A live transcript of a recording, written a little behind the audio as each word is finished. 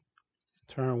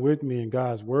Turn with me in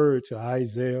God's Word to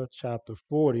Isaiah chapter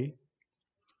 40.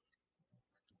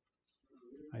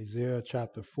 Isaiah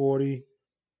chapter 40,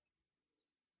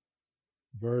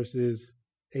 verses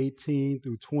 18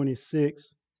 through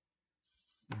 26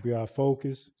 will be our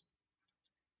focus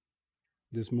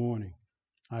this morning.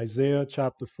 Isaiah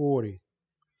chapter 40,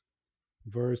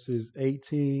 verses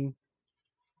 18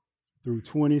 through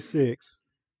 26,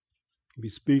 be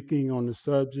speaking on the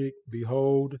subject,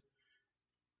 Behold,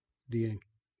 the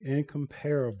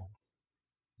incomparable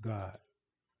God.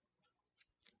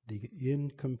 The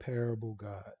incomparable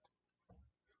God.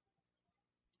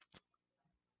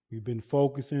 We've been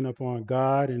focusing upon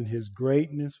God and His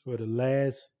greatness for the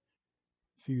last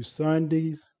few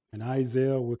Sundays, and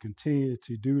Isaiah will continue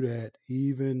to do that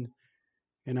even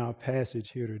in our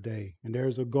passage here today. And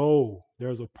there's a goal,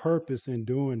 there's a purpose in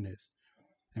doing this,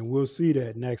 and we'll see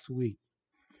that next week.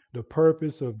 The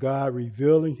purpose of God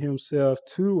revealing Himself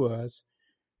to us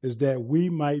is that we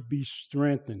might be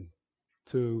strengthened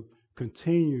to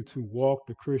continue to walk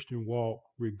the Christian walk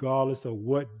regardless of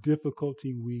what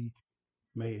difficulty we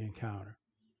may encounter.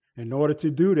 In order to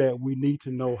do that, we need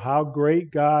to know how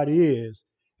great God is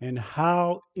and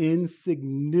how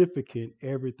insignificant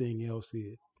everything else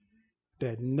is.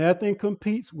 That nothing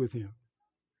competes with Him,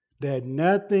 that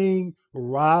nothing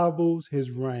rivals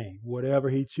His reign. Whatever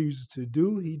He chooses to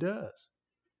do, He does.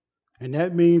 And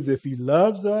that means if He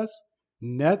loves us,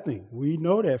 nothing, we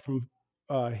know that from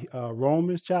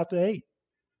Romans chapter 8,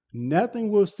 nothing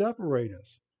will separate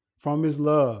us from His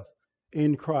love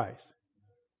in Christ.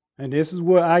 And this is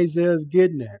what Isaiah is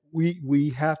getting at. We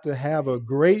have to have a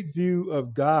great view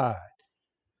of God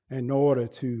in order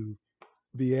to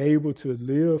be able to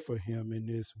live for Him in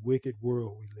this wicked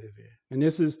world we live in. And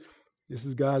this is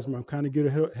God's, I'm kind of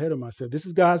getting ahead of myself. This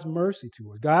is God's mercy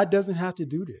to us. God doesn't have to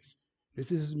do this.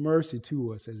 This is His mercy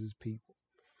to us as His people.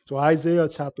 So Isaiah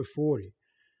chapter 40,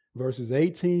 verses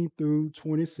 18 through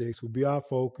 26 will be our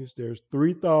focus. There's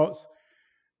three thoughts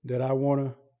that I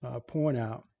want to point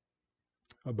out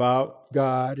about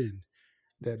God and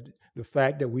that the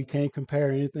fact that we can't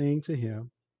compare anything to Him.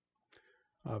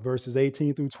 Verses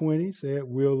 18 through 20 said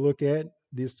we'll look at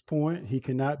this point. He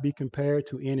cannot be compared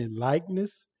to any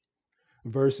likeness.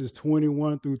 Verses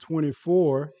 21 through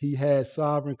 24, He has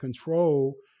sovereign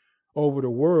control over the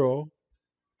world.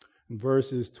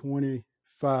 Verses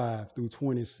 25 through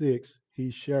 26, He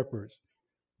shepherds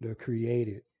the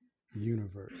created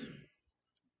universe.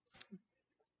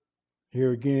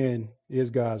 Here again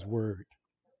is God's Word.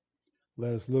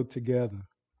 Let us look together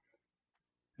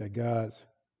at God's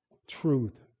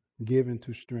truth given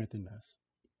to strengthen us.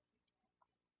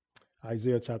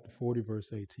 Isaiah chapter 40,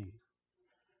 verse 18.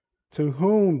 To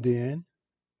whom then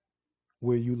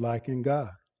will you liken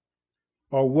God?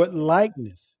 Or what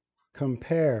likeness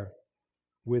compare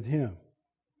with Him?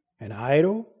 An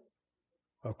idol,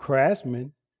 a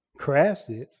craftsman crafts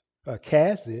it,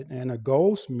 and a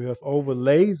goldsmith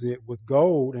overlays it with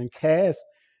gold and casts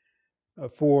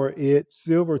for it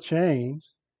silver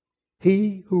chains.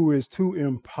 He who is too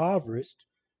impoverished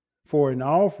for an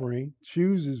offering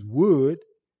chooses wood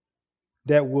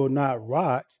that will not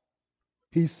rot.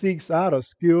 He seeks out a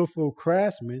skillful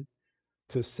craftsman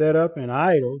to set up an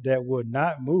idol that will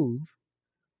not move.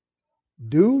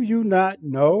 Do you not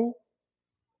know?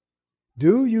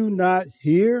 Do you not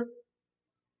hear?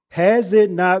 Has it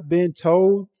not been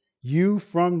told you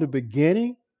from the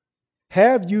beginning?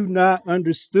 Have you not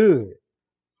understood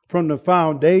from the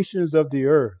foundations of the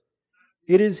earth?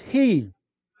 It is He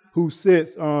who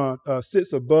sits above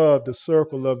the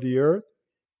circle of the earth,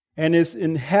 and its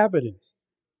inhabitants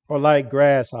are like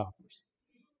grasshoppers,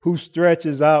 who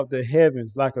stretches out the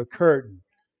heavens like a curtain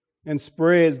and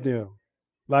spreads them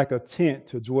like a tent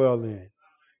to dwell in,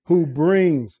 who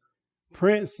brings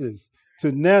princes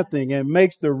to nothing and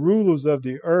makes the rulers of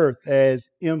the earth as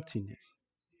emptiness.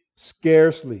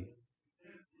 Scarcely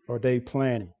are they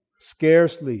planted,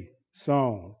 scarcely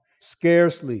sown,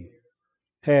 scarcely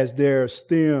has their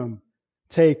stem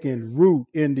taken root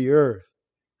in the earth,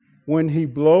 when He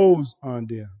blows on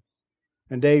them,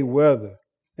 and they wither,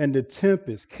 and the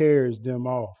tempest carries them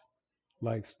off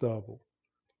like stubble.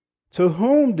 To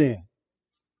whom then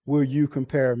will you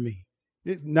compare me?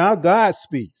 Now God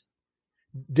speaks,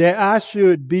 that I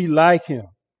should be like Him,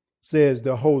 says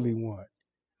the Holy One.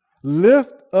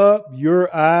 Lift up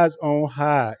your eyes on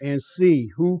high and see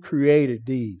who created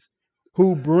these,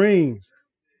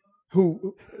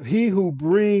 he who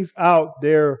brings out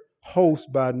their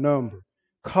host by number,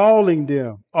 calling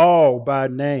them all by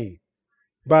name,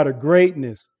 by the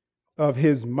greatness of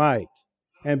His might,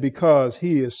 and because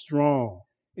He is strong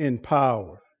in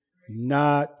power.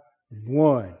 Not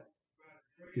one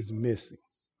is missing.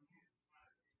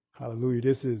 Hallelujah.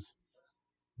 This is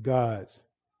God's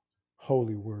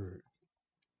holy word.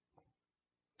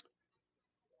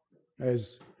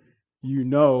 As you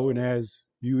know, and as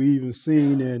you even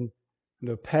seen in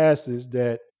the passage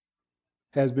that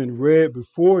has been read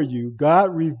before you,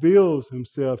 God reveals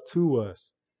himself to us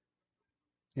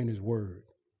in his word.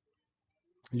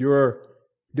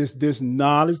 This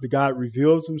knowledge that God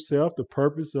reveals himself, the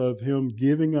purpose of him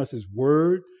giving us his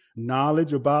word,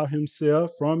 knowledge about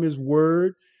himself from his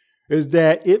word, is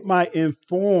that it might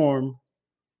inform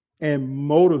and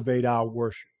motivate our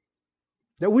worship.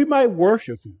 That we might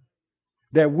worship him,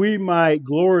 that we might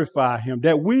glorify him,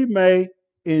 that we may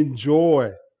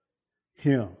enjoy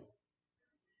him.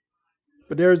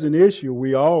 But there's an issue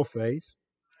we all face.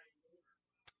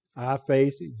 I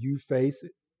face it, you face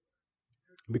it.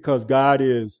 Because God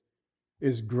is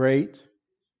great.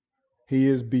 He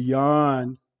is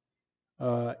beyond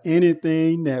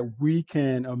anything that we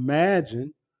can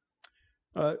imagine.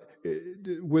 Uh,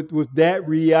 with that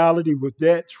reality, with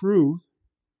that truth,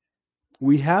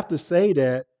 we have to say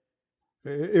that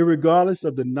regardless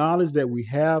of the knowledge that we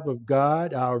have of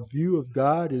God, our view of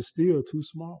God is still too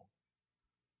small.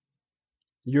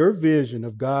 Your vision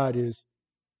of God is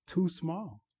too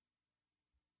small.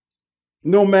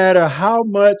 No matter how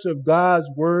much of God's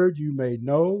word you may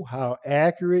know, how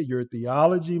accurate your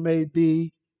theology may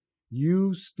be,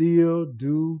 you still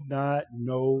do not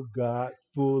know God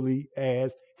fully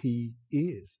as he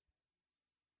is.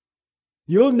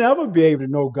 You'll never be able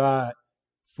to know God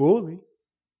fully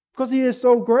because he is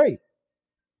so great.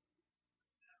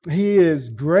 He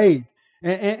is great.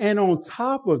 And on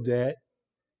top of that,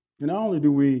 not only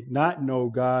do we not know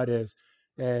God as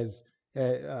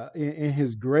in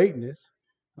his greatness,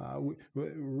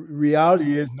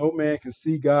 reality is no man can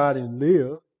see God and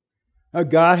live.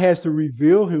 God has to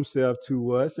reveal himself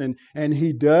to us, and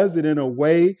he does it in a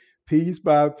way, piece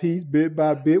by piece, bit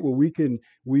by bit, where we can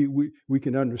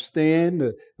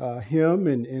understand him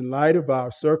in light of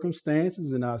our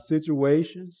circumstances and our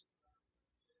situations.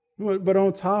 But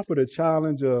on top of the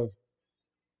challenge of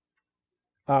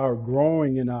our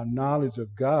growing in our knowledge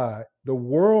of God, the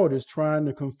world is trying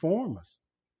to conform us.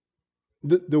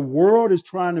 The world is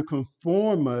trying to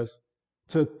conform us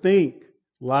to think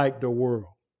like the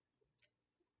world.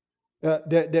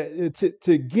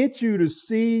 To get you to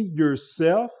see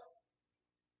yourself,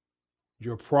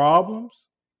 your problems,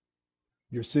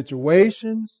 your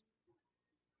situations,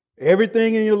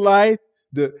 everything in your life.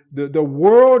 The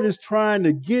world is trying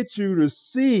to get you to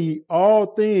see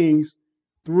all things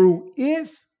through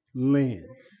its lens.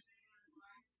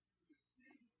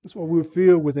 That's why we're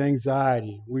filled with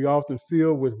anxiety. We often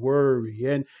feel with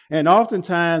worry. And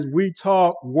oftentimes we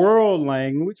talk world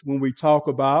language when we talk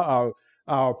about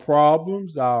our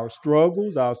problems, our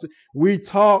struggles. We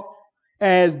talk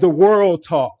as the world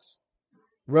talks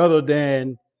rather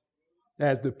than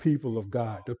as the people of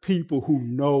God, the people who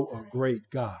know a great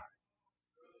God.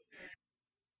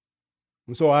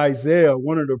 And so Isaiah,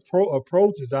 one of the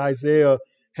approaches Isaiah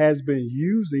has been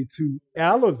using to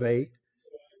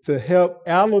help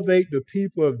elevate the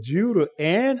people of Judah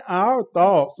and our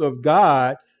thoughts of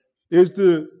God is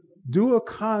to do a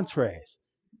contrast.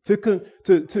 It's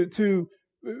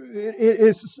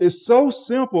so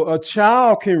simple. A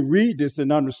child can read this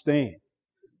and understand.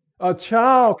 A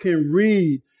child can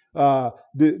read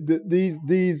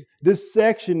this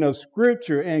section of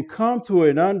scripture and come to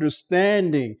an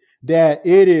understanding that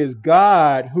it is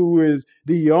God who is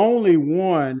the only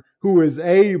one who is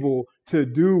able to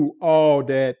do all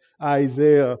that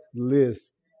Isaiah lists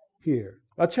here.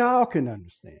 A child can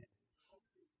understand.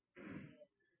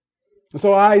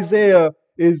 So Isaiah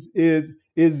is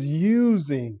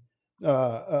using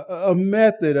a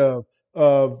method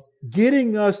of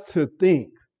getting us to think,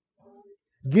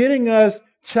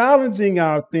 challenging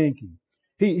our thinking.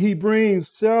 He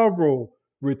brings several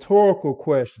rhetorical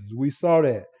questions. We saw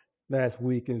that last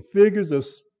week, and figures of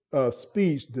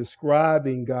speech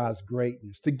describing God's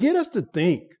greatness to get us to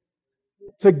think,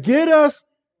 to get us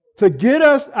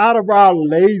out of our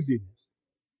laziness,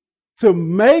 to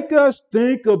make us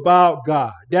think about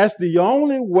God. That's the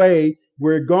only way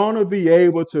we're going to be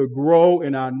able to grow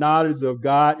in our knowledge of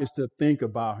God, is to think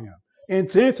about him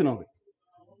intentionally.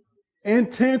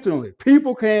 Intentionally.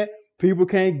 People can't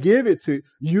give it to you.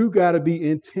 You got to be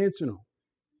intentional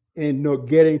in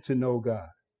getting to know God.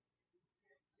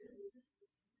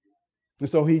 And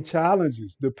so he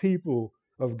challenges the people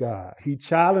of God. He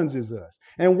challenges us.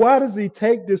 And why does he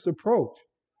take this approach?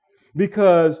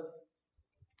 Because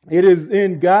it is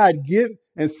in God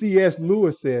and C.S.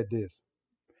 Lewis said this.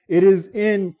 It is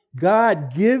in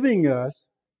God giving us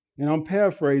And I'm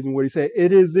paraphrasing what he said.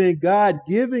 It is in God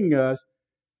giving us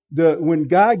when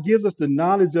God gives us the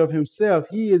knowledge of himself,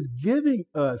 he is giving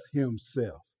us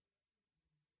himself.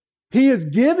 He is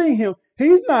giving him.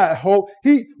 He's not hope.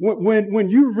 When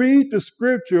you read the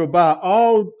scripture about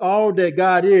all that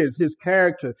God is, his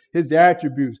character, his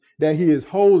attributes, that he is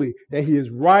holy, that he is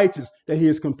righteous, that he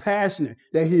is compassionate,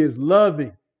 that he is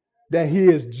loving, that he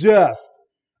is just.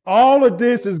 All of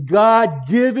this is God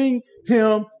giving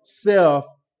himself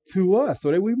to us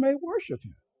so that we may worship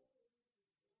him.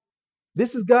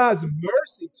 This is God's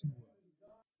mercy to us,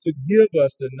 to give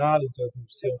us the knowledge of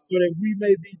himself so that we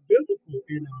may be biblical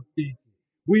in our thinking.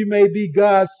 We may be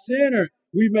God centered.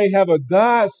 We may have a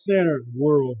God centered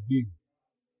worldview.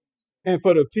 And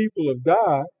for the people of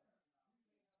God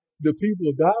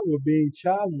were being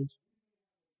challenged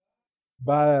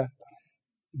by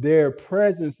their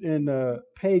presence in the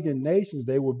pagan nations.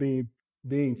 They were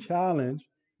being challenged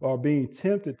or being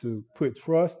tempted to put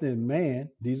trust in man.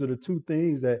 These are the two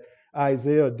things that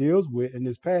Isaiah deals with in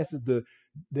this passage.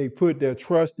 They put their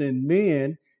trust in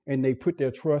men and they put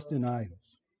their trust in idols.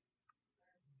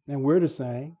 And we're the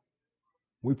same.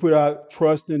 We put our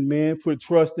trust in men, put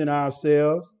trust in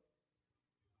ourselves.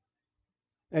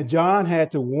 And John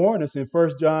had to warn us in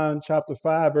 1 John chapter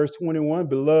 5, verse 21,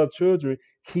 beloved children,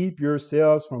 keep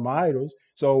yourselves from idols.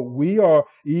 So we are,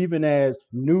 even as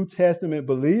New Testament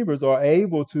believers, are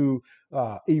able to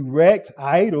erect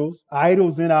idols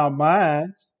in our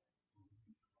minds.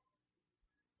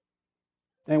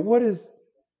 And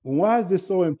why is this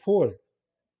so important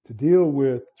to deal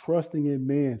with trusting in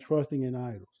men, trusting in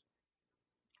idols?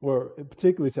 Or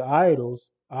particularly to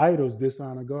idols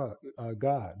dishonor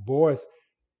God. Boyce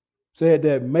said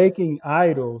that making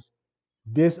idols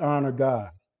dishonor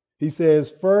God. He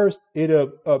says, first, it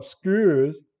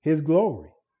obscures his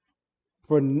glory,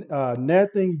 for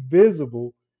nothing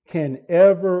visible can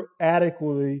ever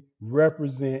adequately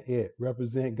represent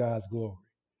God's glory.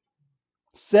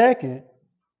 Second,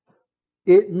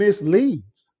 it misleads.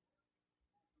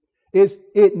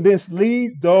 It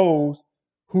misleads those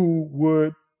who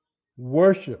would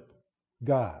worship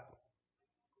God.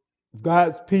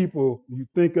 God's people, you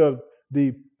think of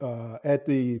the at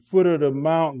the foot of the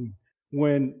mountain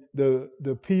when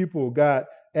the people got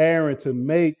Aaron to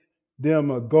make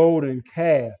them a golden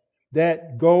calf.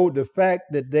 The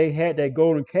fact that they had that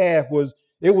golden calf was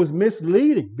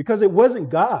misleading because it wasn't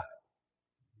God.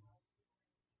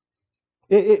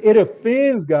 It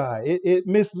offends God. It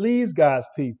misleads God's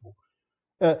people.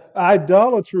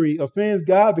 Idolatry offends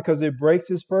God because it breaks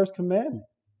his first commandment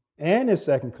and his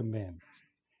second commandment.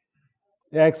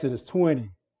 Exodus 20,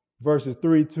 verses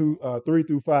 3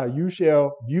 through 5.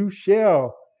 You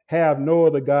shall have no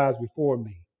other gods before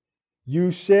me.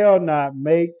 You shall not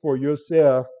make for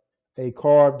yourself a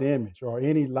carved image or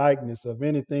any likeness of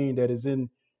anything that is in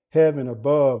heaven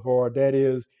above, or that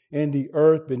is in the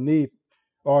earth beneath,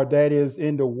 or that is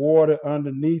in the water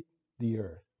underneath the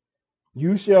earth.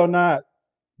 You shall not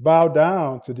bow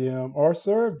down to them or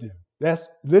serve them.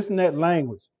 Listen to that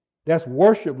language. That's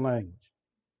worship language.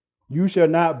 You shall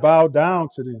not bow down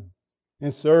to them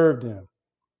and serve them.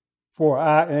 For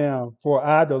I,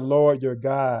 the Lord your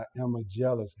God, am a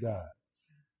jealous God.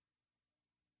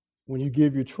 When you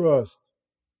give your trust,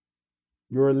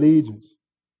 your allegiance,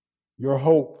 your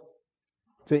hope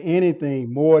to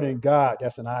anything more than God,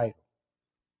 that's an idol.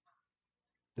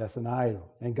 That's an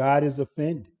idol. And God is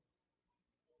offended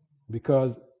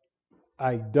because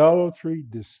idolatry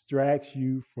distracts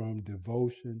you from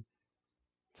devotion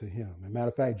to him. As a matter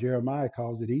of fact, Jeremiah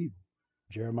calls it evil.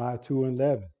 Jeremiah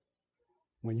 2:11.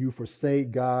 When you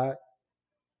forsake God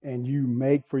and you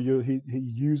make for your, he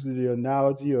uses the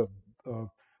analogy of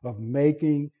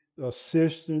making a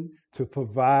cistern to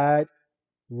provide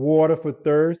water for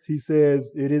thirst. He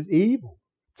says it is evil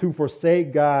to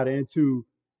forsake God and to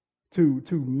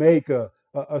make a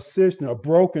cistern, a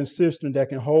broken cistern that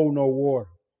can hold no water.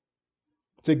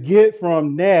 To get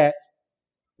from that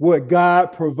what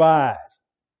God provides.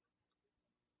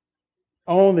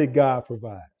 Only God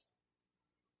provides.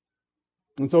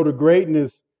 And so the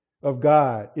greatness of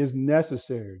God is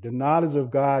necessary. The knowledge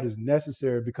of God is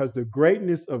necessary because the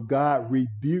greatness of God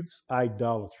rebukes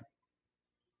idolatry.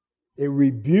 It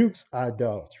rebukes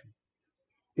idolatry.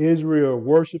 Israel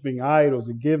worshiping idols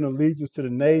and giving allegiance to the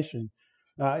nation.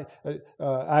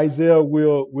 Isaiah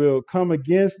will come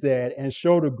against that and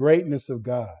show the greatness of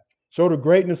God. Show the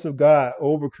greatness of God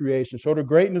over creation. Show the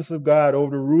greatness of God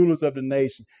over the rulers of the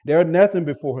nation. They're nothing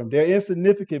before him. They're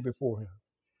insignificant before him.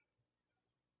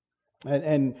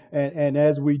 And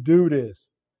as we do this,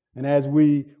 and as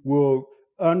we will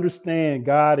understand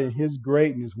God and his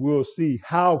greatness, we'll see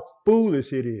how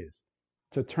foolish it is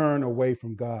to turn away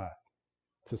from God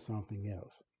to something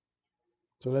else.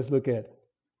 So let's look at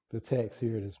the text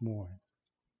here this morning.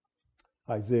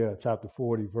 Isaiah chapter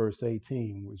 40, verse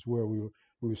 18 was where we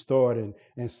were starting.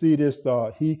 And see this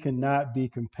thought: he cannot be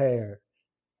compared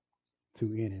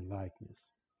to any likeness.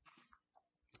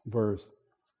 Verse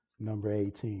number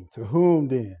 18. To whom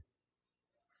then?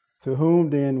 To whom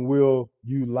then will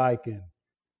you liken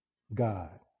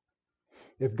God?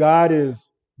 If God is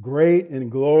great in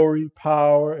glory,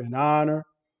 power, and honor,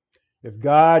 if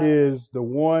God is the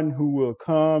one who will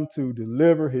come to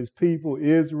deliver his people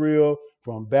Israel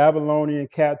from Babylonian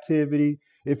captivity,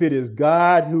 if it is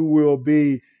God who will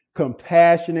be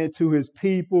compassionate to his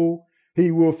people,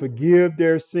 he will forgive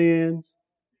their sins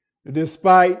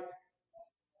despite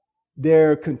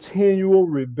their continual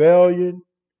rebellion.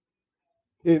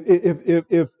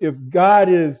 If God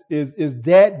is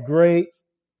that great,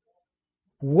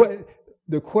 what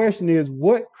the question is,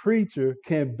 what creature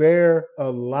can bear a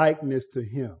likeness to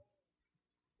him?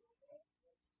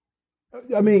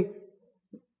 I mean,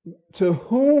 to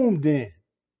whom then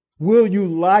will you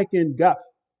liken God?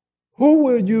 Who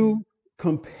will you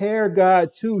compare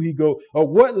God to? He goes, or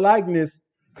what likeness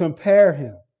compare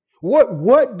him?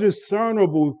 What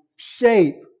discernible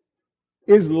shape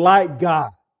is like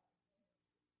God?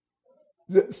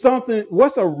 Something,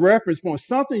 what's a reference point?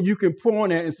 Something you can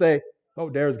point at and say, oh,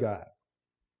 there's God.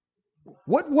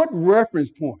 What reference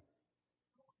point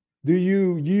do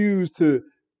you use to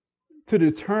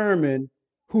determine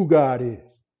who God is?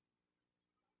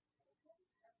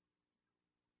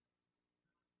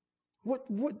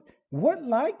 What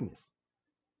likeness?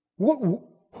 What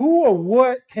who or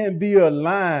what can be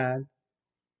aligned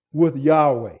with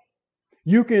Yahweh?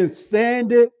 You can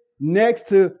stand it next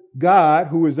to God,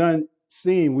 who is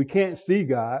unseen. We can't see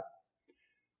God.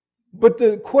 But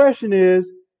the question is,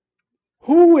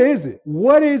 who is it?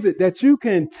 What is it that you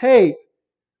can take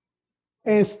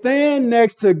and stand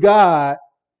next to God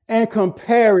and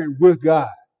compare it with God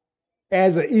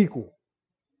as an equal?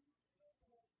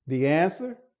 The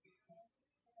answer?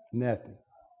 Nothing.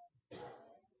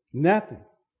 Nothing.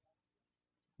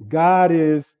 God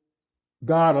is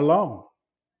God alone.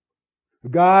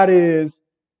 God is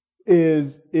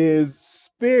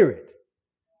spirit.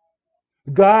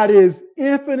 God is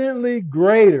infinitely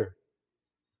greater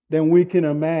than we can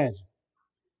imagine.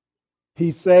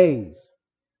 He saves.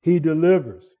 He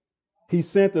delivers. He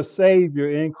sent a Savior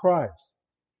in Christ.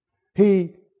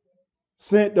 He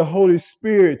sent the Holy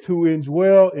Spirit to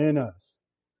indwell in us.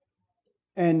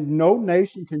 And no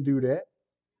nation can do that.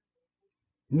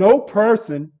 No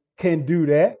person can do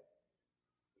that.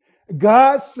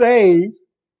 God saves.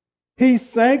 He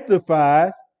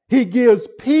sanctifies. He gives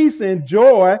peace and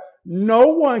joy. No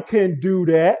one can do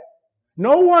that.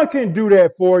 No one can do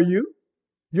that for you.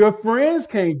 Your friends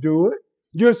can't do it.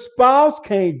 Your spouse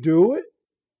can't do it.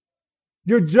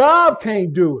 Your job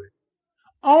can't do it.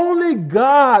 Only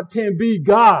God can be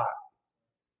God.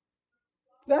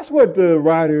 That's what the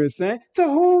writer is saying. To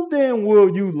whom then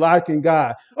will you liken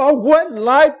God? Or what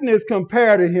likeness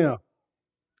compare to him?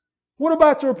 What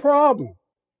about your problem?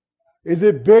 Is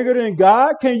it bigger than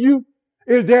God?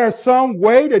 Is there some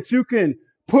way that you can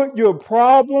put your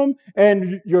problem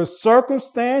and your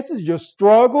circumstances, your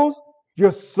struggles,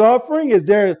 your suffering? Is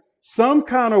there some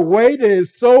kind of way that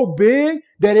is so big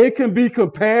that it can be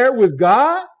compared with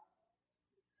God?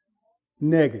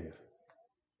 Negative.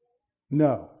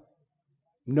 No.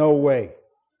 No way.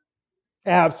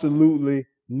 Absolutely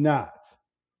not.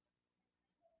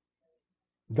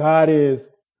 God is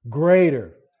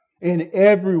greater in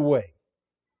every way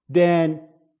than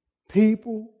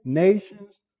people, nations,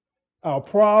 our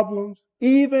problems,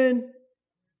 even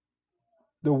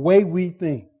the way we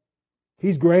think.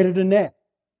 He's greater than that.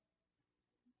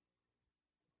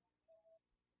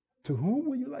 To whom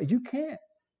will you like? You can't.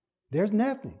 There's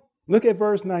nothing. Look at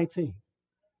verse 19.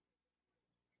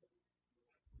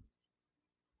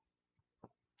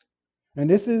 And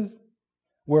this is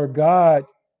where God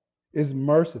is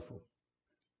merciful.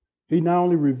 He not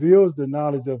only reveals the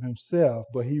knowledge of himself,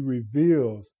 but he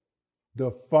reveals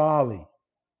the folly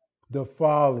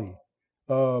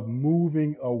of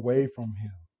moving away from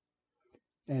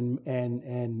him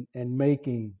and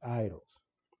making idols.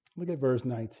 Look at verse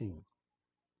 19.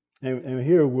 And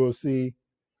here we'll see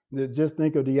that, just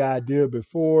think of the idea: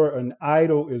 before an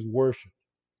idol is worshiped,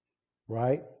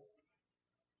 right?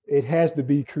 It has to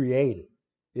be created.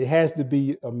 It has to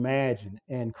be imagined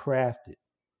and crafted.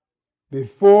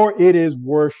 Before it is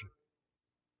worshiped,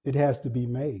 it has to be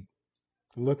made.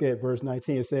 Look at verse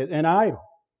 19. It says, an idol,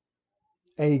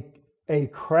 a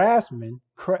craftsman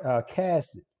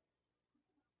cast it,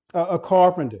 a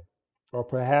carpenter or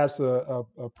perhaps a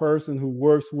person who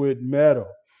works with metal.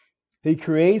 He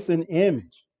creates an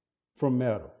image from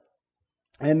metal.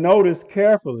 And notice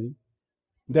carefully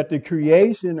that the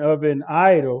creation of an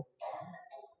idol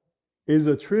is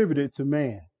attributed to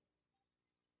man.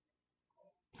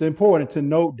 It's important to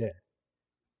note that.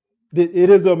 It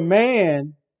is a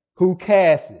man who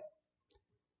casts it.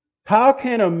 How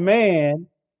can a man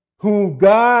whom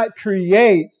God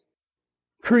creates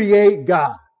create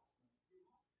God?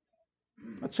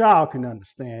 A child can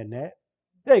understand that.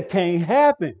 It can't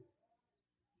happen.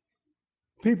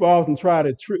 People often try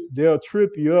to they'll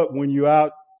trip you up when you're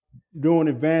out doing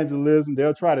evangelism.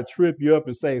 They'll try to trip you up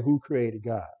and say, who created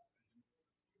God?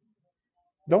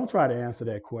 Don't try to answer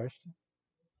that question.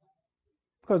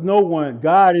 Because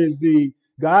God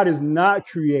is not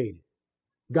created.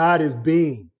 God is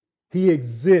being. He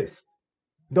exists.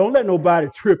 Don't let nobody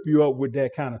trip you up with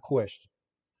that kind of question.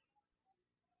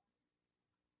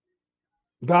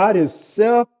 God is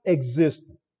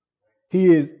self-existent.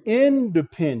 He is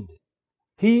independent.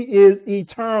 He is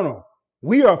eternal.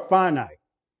 We are finite.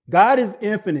 God is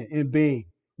infinite in being.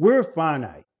 We're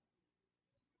finite.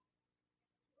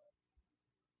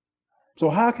 So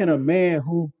how can a man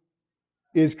who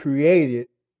is created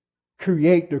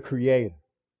create the creator?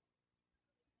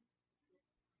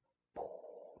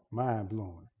 Mind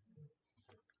blowing.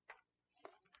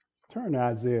 Turn to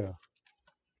Isaiah.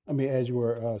 As you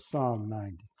were Psalm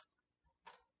 90.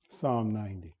 Psalm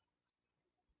 90.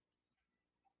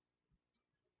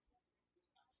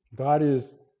 God is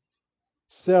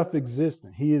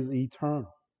self-existent. He is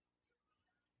eternal.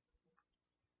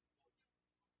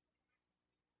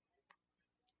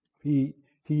 He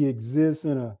exists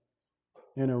in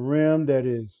a realm that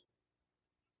is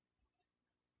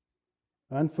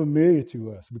unfamiliar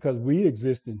to us because we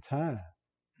exist in time.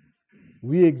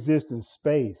 We exist in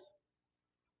space.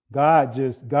 God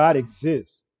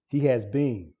exists. He has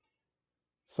being.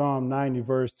 Psalm 90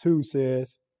 verse 2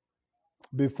 says,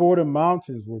 before the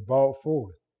mountains were brought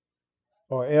forth,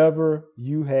 or ever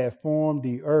you have formed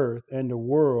the earth and the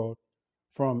world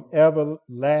from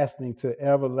everlasting to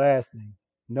everlasting.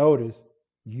 Notice,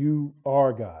 you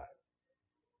are God.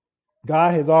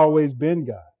 God has always been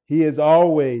God. He has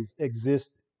always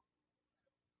existed.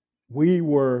 We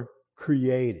were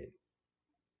created.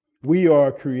 We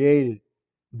are created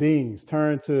beings.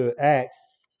 Turn to Acts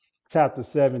chapter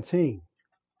 17,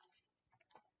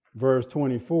 verse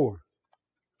 24.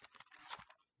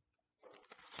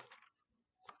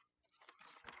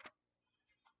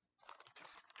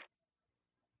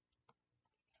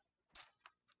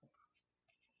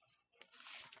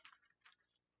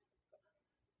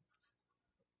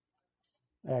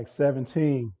 Acts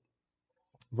 17,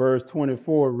 verse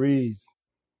 24 reads,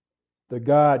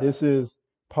 this is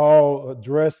Paul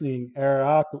addressing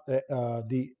Arachibus.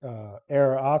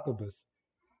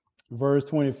 Verse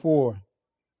 24,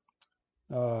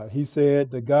 he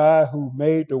said, the God who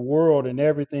made the world and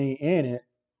everything in it,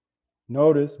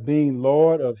 notice, being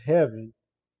Lord of heaven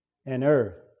and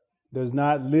earth, does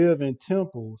not live in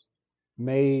temples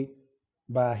made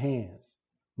by hands,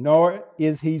 nor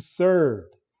is he served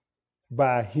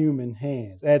by human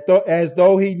hands, as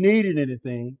though he needed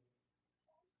anything,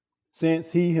 since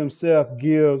he himself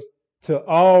gives to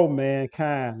all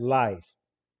mankind life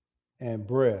and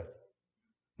breath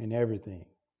and everything.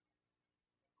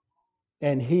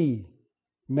 And he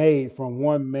made from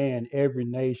one man every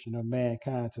nation of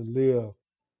mankind to live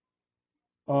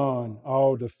on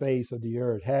all the face of the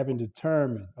earth, having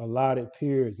determined allotted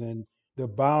periods and the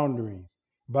boundaries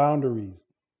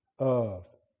of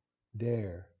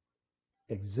their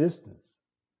existence,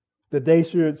 that they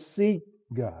should seek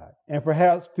God and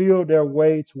perhaps feel their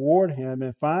way toward him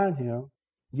and find him.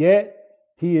 Yet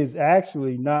he is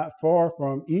actually not far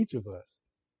from each of us.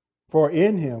 For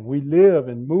in him we live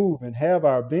and move and have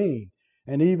our being.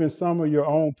 And even some of your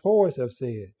own poets have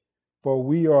said, for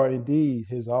we are indeed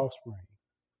his offspring.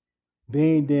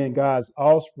 Being then God's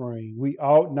offspring, we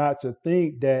ought not to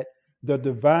think that the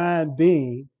divine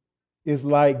being is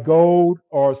like gold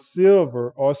or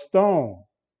silver or stone,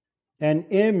 an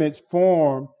image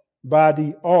formed by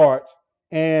the art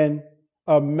and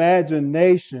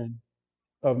imagination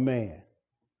of man.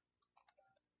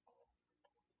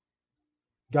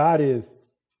 God is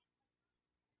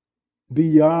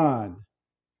beyond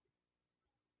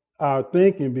our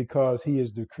thinking because he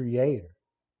is the creator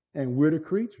and we're the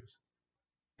creatures.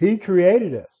 He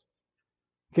created us.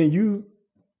 Can you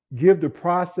give the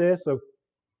process of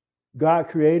God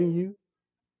creating you?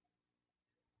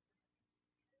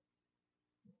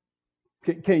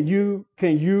 Can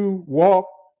you walk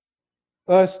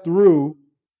us through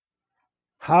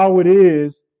how it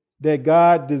is that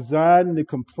God designed the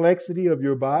complexity of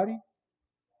your body?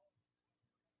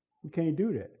 You can't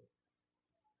do that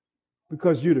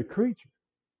because you're the creature.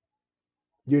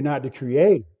 You're not the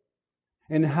creator.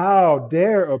 And how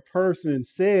dare a person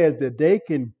says that they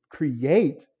can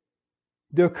create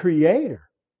the creator?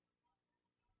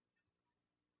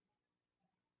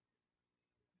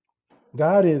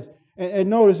 God is, and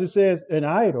notice it says an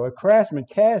idol, a craftsman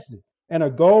casts it, and a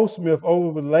goldsmith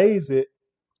overlays it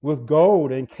with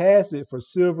gold and casts it for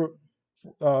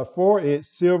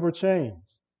its silver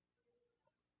chains.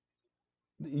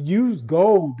 Use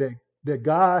gold that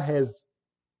God has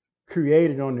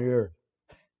created on the earth.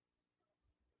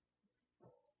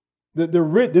 The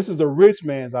rich, this is a rich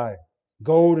man's idol,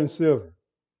 gold and silver.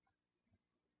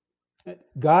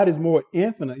 God is more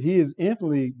infinite. He is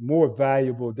infinitely more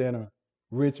valuable than a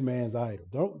rich man's idol.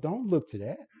 Don't look to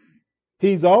that.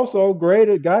 He's also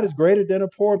greater. God is greater than a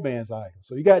poor man's idol.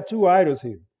 So you got two idols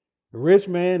here. The rich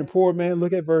man, the poor man.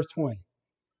 Look at verse 20.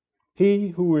 He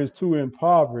who is too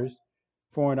impoverished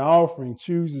for an offering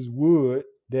chooses wood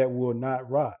that will not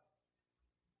rot.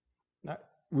 Now,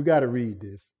 we got to read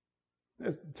this.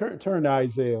 Let's turn to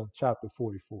Isaiah chapter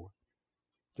 44.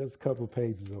 Just a couple of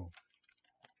pages over.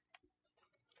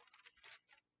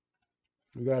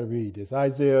 We got to read this.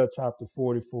 Isaiah chapter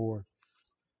 44.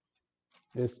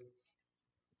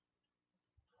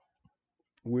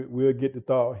 We'll get the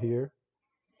thought here.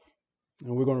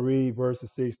 And we're going to read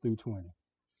verses 6 through 20.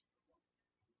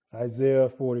 Isaiah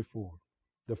 44.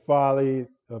 The folly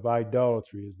of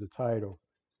idolatry is the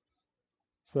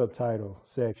subtitle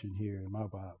section here in my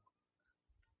Bible.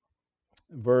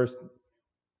 Verse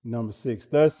number 6.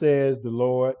 Thus says the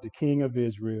Lord, the King of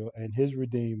Israel and his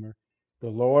Redeemer, the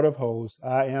Lord of hosts,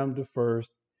 I am the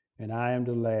first and I am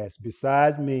the last.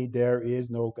 Besides me, there is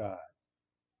no God.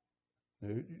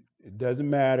 It doesn't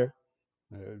matter.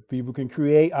 People can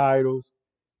create idols.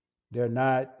 They're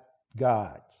not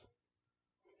gods.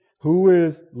 Who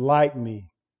is like me,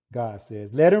 God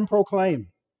says. Let him proclaim it.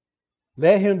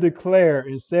 Let him declare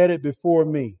and set it before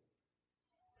me.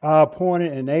 I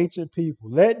appointed an ancient people.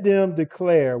 Let them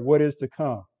declare what is to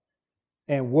come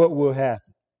and what will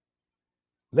happen.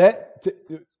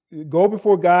 Go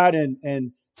before God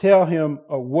and tell him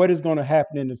what is going to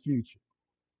happen in the future.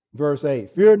 Verse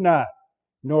 8, fear not,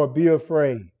 nor be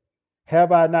afraid.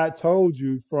 Have I not told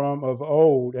you from of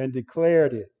old and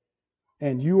declared it?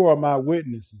 And you are my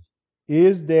witnesses.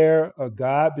 Is there a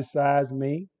God besides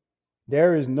me?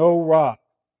 There is no rock.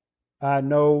 I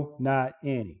know not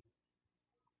any.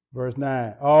 Verse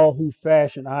 9, all who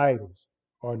fashion idols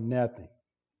are nothing,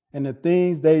 and the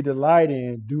things they delight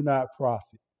in do not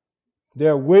profit.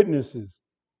 Their witnesses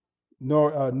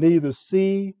neither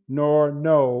see nor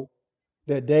know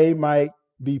that they might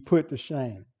be put to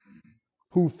shame.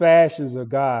 Who fashions a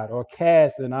god or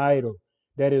casts an idol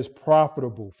that is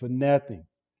profitable for nothing?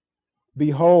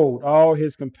 Behold, all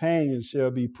his companions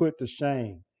shall be put to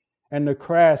shame, and the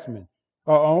craftsmen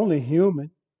are only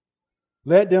human.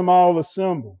 Let them all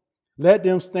assemble. Let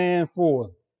them stand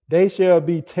forth. They shall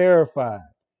be terrified.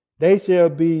 They shall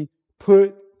be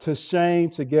put to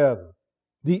shame together.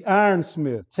 The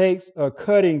ironsmith takes a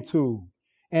cutting tool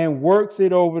and works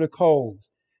it over the coals.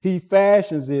 He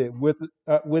fashions it with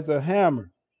a hammer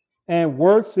and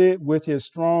works it with his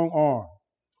strong arm.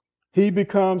 He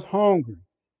becomes hungry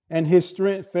and his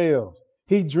strength fails.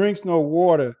 He drinks no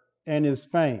water and is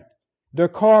faint. The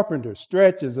carpenter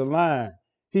stretches a line.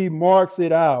 He marks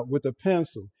it out with a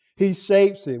pencil. He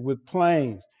shapes it with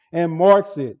planes and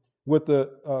marks it with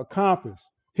a compass.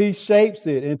 He shapes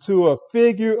it into a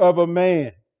figure of a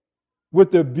man with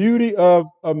the beauty of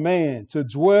a man to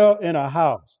dwell in a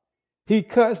house. He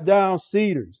cuts down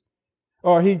cedars,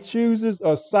 or he chooses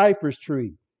a cypress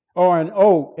tree or an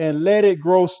oak and let it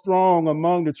grow strong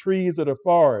among the trees of the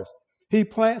forest. He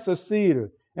plants a cedar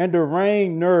and the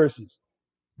rain nourishes.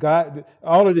 God,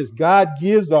 all of this, God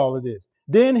gives all of this.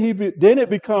 Then it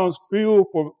becomes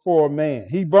fuel for a man.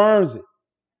 He burns it.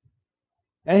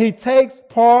 And he takes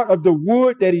part of the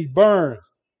wood that he burns.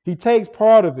 He takes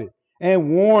part of it and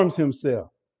warms himself.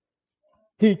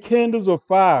 He kindles a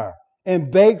fire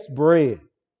and bakes bread.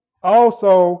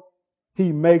 Also,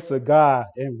 he makes a god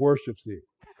and worships it.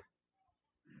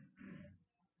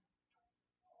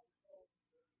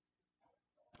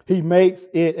 He makes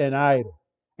it an idol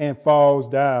and falls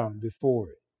down before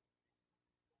it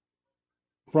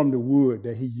from the wood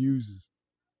that he uses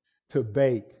to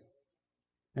bake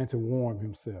and to warm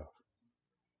himself.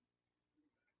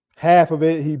 Half of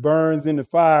it he burns in the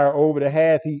fire. Over the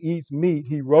half he eats meat.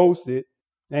 He roasts it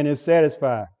and is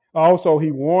satisfied. Also,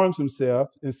 he warms himself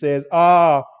and says,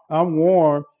 I'm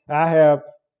warm. I have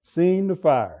seen the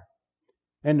fire.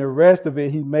 And the rest of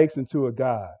it he makes into a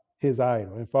god, his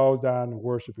idol, and falls down and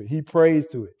worship it. He prays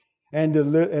to it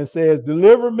and says,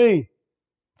 "Deliver me,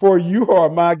 for you are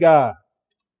my God."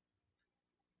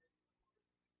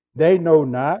 They know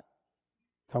not,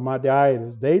 talking about the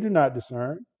idols, they do not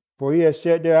discern, for he has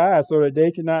shut their eyes so that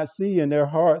they cannot see, in their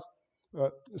hearts,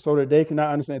 so that they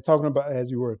cannot understand. Talking about,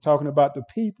 as you were, talking about the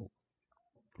people.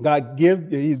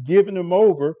 He's given them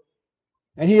over,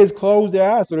 and he has closed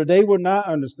their eyes so that they will not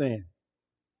understand.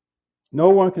 No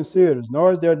one considers,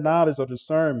 nor is there knowledge or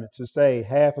discernment to say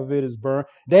half of it is burned.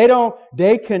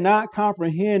 They cannot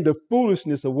comprehend the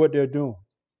foolishness of what they're doing.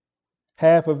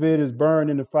 Half of it is burned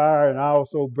in the fire, and I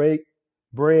also bake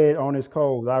bread on its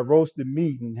coals. I roasted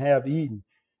meat and have eaten,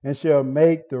 and shall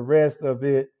make the rest of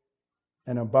it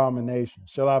an abomination.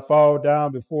 Shall I fall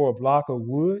down before a block of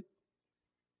wood?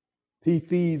 He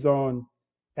feeds on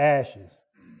ashes.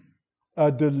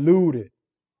 A deluded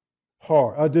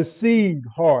heart, a deceived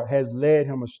heart has led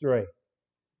him astray,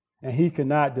 and he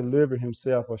cannot deliver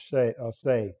himself or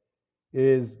say,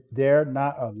 "Is there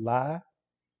not a lie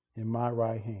in my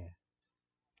right hand?"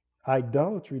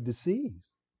 Idolatry deceives.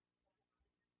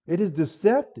 It is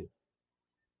deceptive.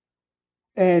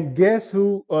 And guess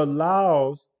who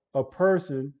allows a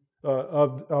person,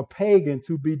 a pagan,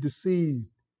 to be deceived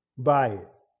by it?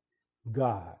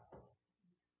 God.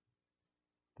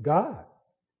 God.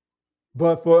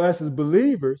 But for us as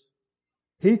believers,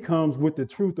 he comes with the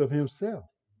truth of himself.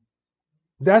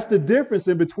 That's the difference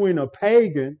in between a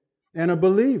pagan and a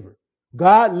believer.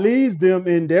 God leaves them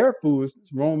in their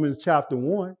foolishness, Romans chapter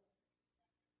 1.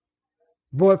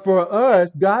 But for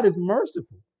us, God is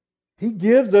merciful. He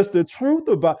gives us the truth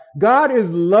about God is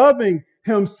loving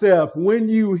himself when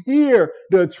you hear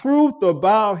the truth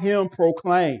about him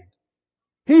proclaimed.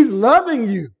 He's loving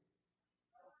you.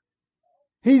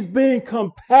 He's being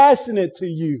compassionate to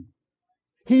you.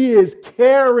 He is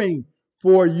caring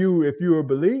for you if you're a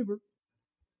believer.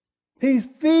 He's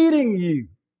feeding you.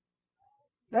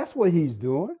 That's what he's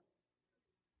doing.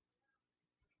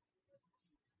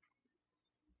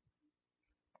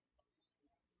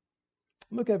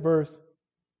 Look at verse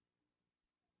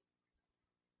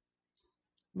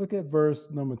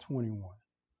number 21.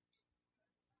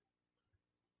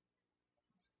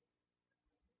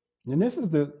 And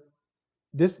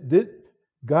this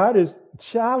God is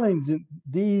challenging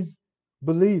these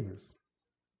believers.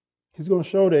 He's going to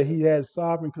show that he has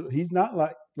sovereign. He's not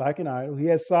like an idol. He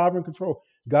has sovereign control.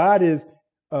 God is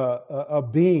a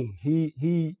being.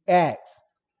 He acts.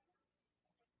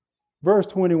 Verse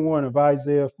 21 of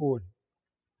Isaiah 40.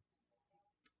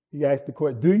 He asked the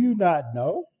question, "Do you not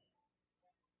know?"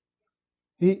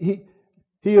 He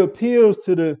appeals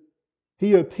to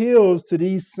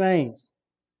these saints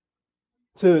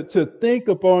to think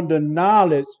upon the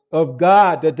knowledge of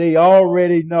God that they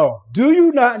already know. Do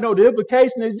you not know? The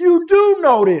implication is you do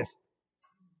know this.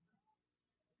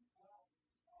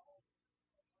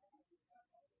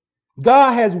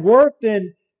 God has worked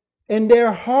in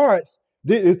their hearts.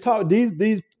 These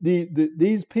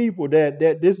people that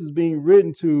this is being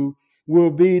written to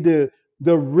will be the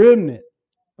remnant,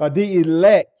 or the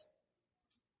elect.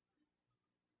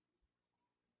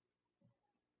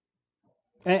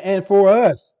 And for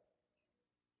us,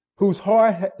 whose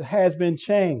heart has been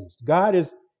changed, God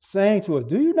is saying to us,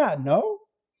 "Do you not know?"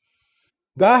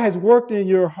 God has worked in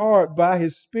your heart by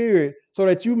his Spirit so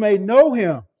that you may know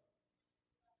him.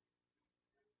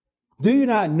 Do you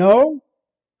not know?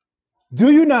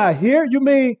 Do you not hear? You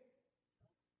mean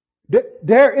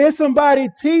there is somebody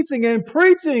teaching and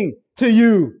preaching to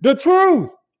you the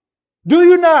truth. Do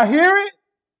you not hear it?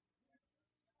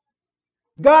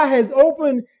 God has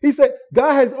opened, he said,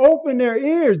 God has opened their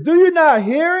ears. Do you not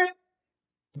hear it?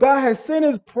 God has sent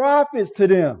his prophets to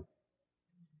them.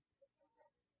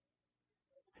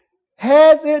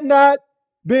 Has it not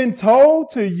been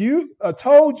told you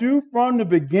from the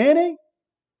beginning?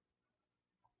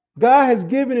 God has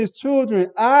given his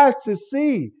children eyes to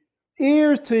see,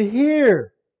 ears to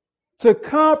hear, to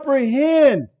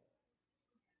comprehend.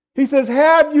 He says,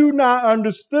 "Have you not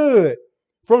understood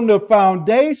from the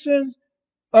foundations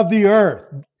of the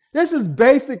earth?" This is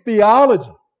basic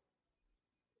theology.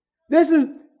 This is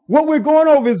what we're going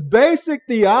over is basic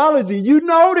theology. You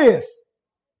know this.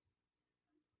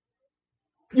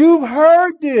 You've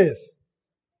heard this.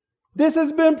 This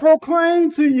has been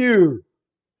proclaimed to you.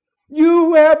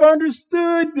 You have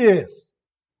understood this.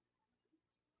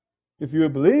 If you're a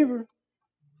believer,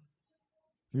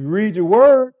 you read your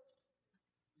word.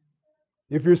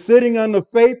 If you're sitting under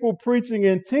faithful preaching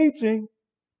and teaching,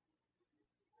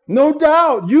 no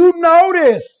doubt you know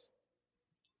this.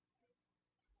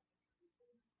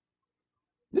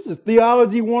 This is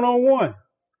theology 101.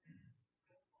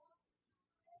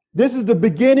 This is the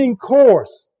beginning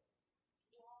course.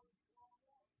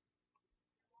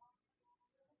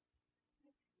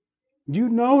 You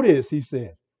notice, he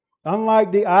said,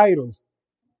 unlike the idols,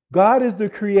 God is the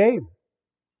creator.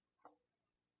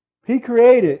 He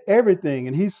created everything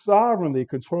and he sovereignly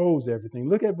controls everything.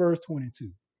 Look at verse 22.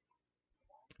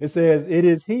 It says, it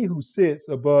is he who sits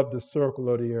above the circle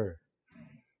of the earth.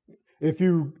 If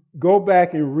you go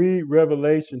back and read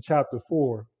Revelation chapter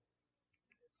 4,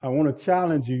 I want to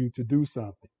challenge you to do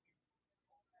something.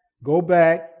 Go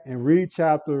back and read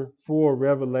chapter 4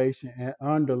 Revelation and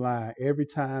underline every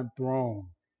time throne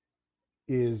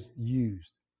is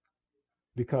used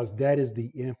because that is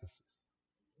the emphasis.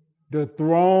 The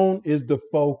throne is the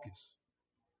focus.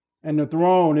 And the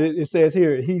throne, it says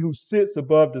here, he who sits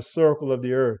above the circle of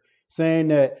the earth, saying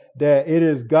that it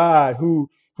is God who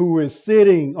is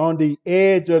sitting on the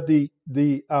edge of the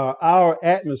our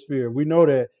atmosphere. We know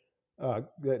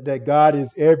that God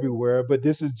is everywhere, but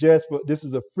this is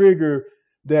a figure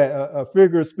that a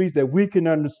figure of speech that we can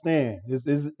understand.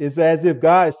 It's as if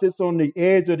God sits on the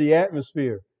edge of the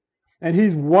atmosphere and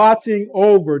he's watching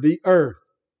over the earth.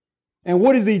 And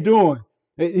what is he doing?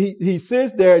 He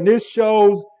sits there, and this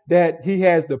shows that he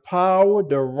has the power,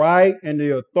 the right, and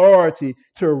the authority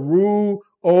to rule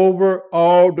over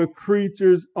all the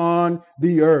creatures on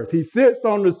the earth. He sits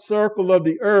on the circle of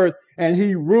the earth and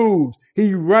he rules,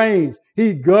 he reigns,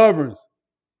 he governs.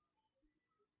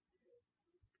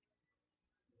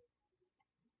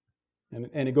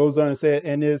 And it goes on and says,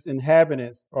 and its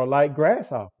inhabitants are like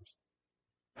grasshoppers,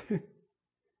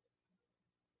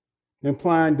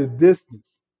 implying the distance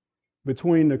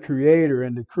between the creator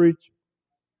and the creature.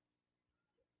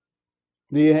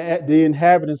 The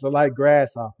inhabitants are like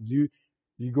grasshoppers. You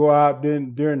go out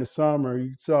during the summer,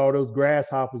 you saw those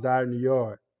grasshoppers out in the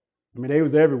yard. I mean, they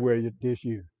was everywhere this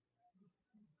year.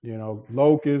 You know,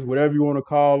 locusts, whatever you want to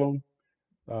call them,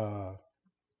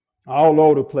 all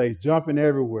over the place, jumping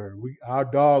everywhere. Our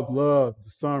dog loves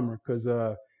the summer because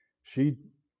she's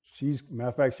matter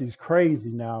of fact she's crazy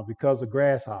now because of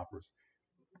grasshoppers.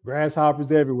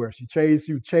 Grasshoppers everywhere. She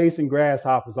chasing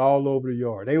grasshoppers all over the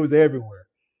yard. They was everywhere.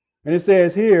 And it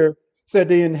says here, said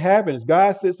the inhabitants.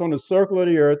 God sits on the circle of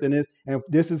the earth, and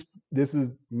this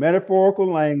is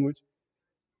metaphorical language.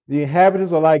 The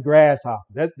inhabitants are like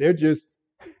grasshoppers. They're just.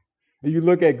 You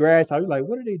look at grasshoppers, you're like,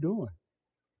 what are they doing?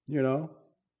 You know,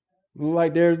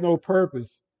 like there's no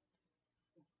purpose.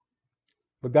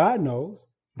 But God knows.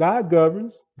 God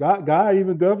governs. God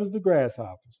even governs the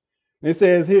grasshoppers. And it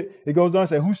says here, it goes on to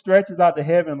say, who stretches out the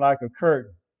heaven like a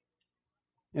curtain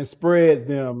and spreads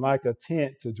them like a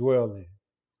tent to dwell in.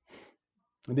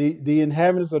 The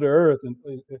inhabitants of the earth, and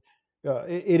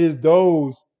it is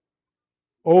those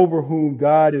over whom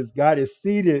God is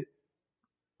seated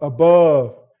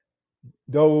above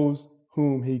those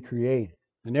whom he created.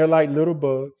 And they're like little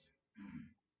bugs.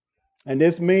 And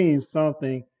this means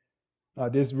something,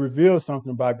 this reveals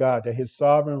something about God, that his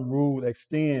sovereign rule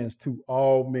extends to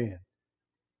all men.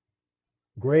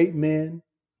 Great men,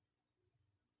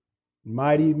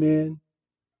 mighty men,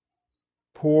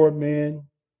 poor men,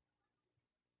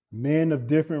 men of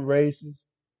different races,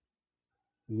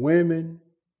 women,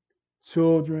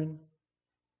 children,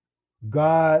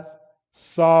 God's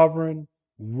sovereign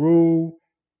rule,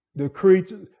 the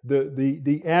creatures,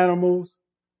 the animals,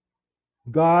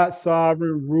 God's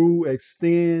sovereign rule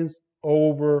extends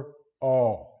over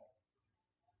all.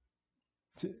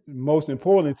 Most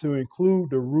importantly, to include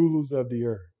the rulers of the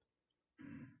earth.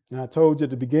 And I told you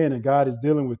at the beginning, God is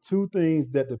dealing with two things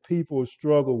that the people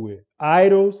struggle with: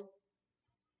 idols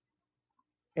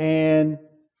and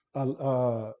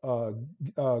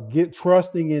get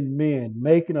trusting in men,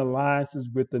 making alliances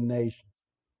with the nation.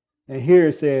 And here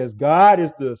it says, God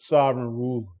is the sovereign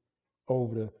ruler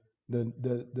over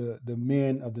the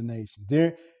men of the nation.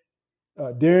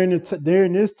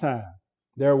 During this time,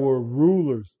 there were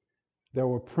rulers, there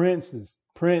were prince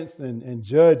and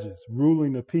judges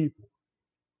ruling the people.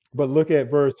 But look at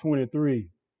verse 23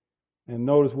 and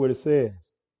notice what it says.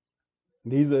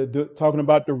 These are talking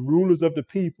about the rulers of the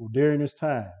people during this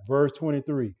time. Verse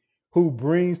 23, who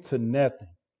brings to nothing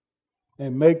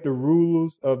and make the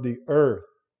rulers of the earth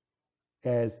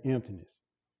as emptiness.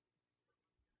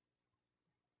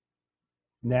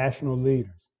 National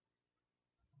leaders,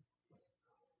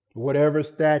 whatever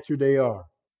stature they are,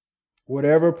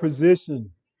 whatever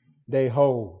position they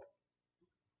hold,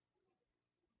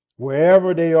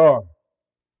 wherever they are,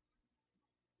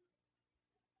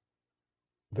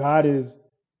 God is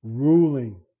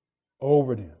ruling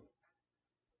over them.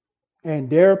 And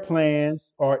their plans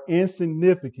are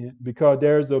insignificant because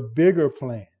there's a bigger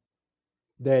plan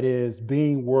that is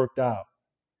being worked out.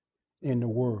 in the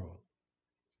world.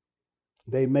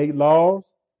 They make laws.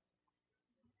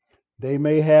 They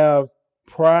may have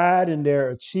pride in their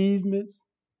achievements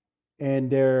and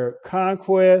their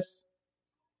conquests,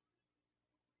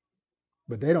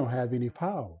 but they don't have any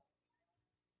power.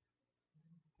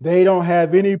 They don't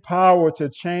have any power to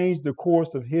change the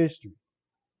course of history.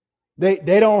 They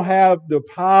don't have the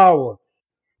power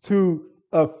to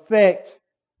affect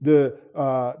the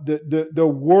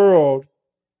world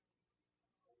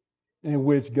in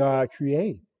which God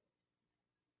created.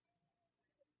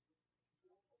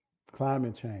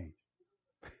 Climate change,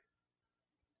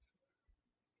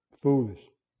 foolish.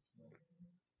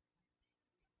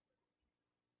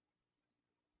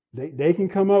 They can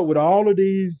come up with all of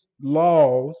these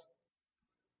laws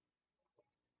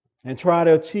and try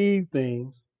to achieve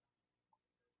things,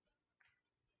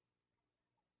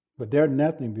 but they're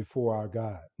nothing before our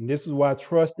God. And this is why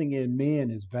trusting in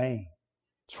men is vain.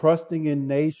 Trusting in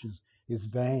nations is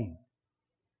vain.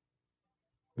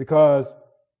 Because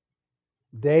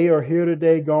they are here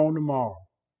today, gone tomorrow.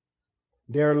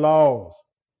 Their laws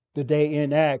that they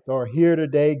enact are here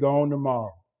today, gone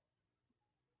tomorrow.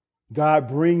 God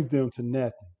brings them to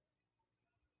nothing.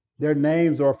 Their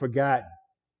names are forgotten.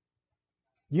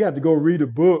 You have to go read a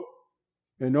book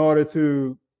in order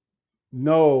to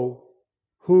know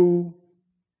who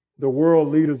the world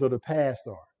leaders of the past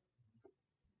are.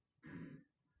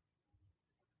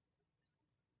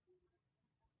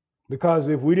 Because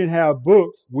if we didn't have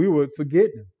books, we would forget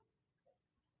them.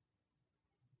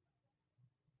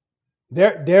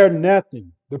 They're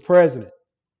nothing, the president.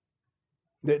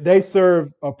 They serve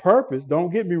a purpose,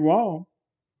 don't get me wrong.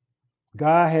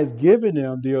 God has given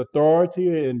them the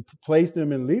authority and placed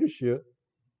them in leadership,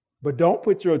 but don't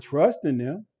put your trust in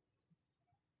them.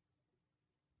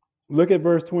 Look at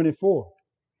verse 24.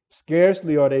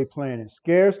 Scarcely are they planted,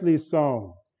 scarcely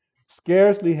sown,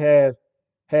 scarcely has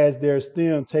their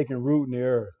stem taken root in the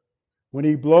earth. When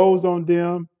he blows on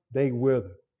them, they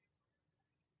wither.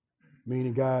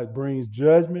 Meaning God brings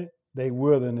judgment, they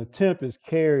wither, and the tempest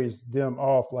carries them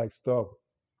off like stubble.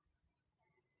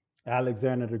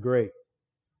 Alexander the Great,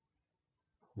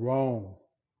 Rome,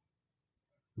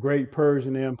 Great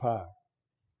Persian Empire,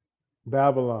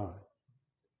 Babylon.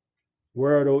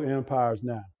 Where are those empires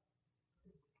now?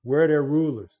 Where are their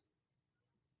rulers?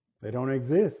 They don't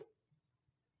exist.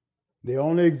 They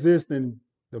only exist in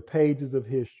the pages of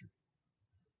history.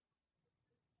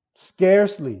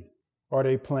 Scarcely are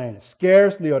they planted.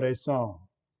 Scarcely are they sown.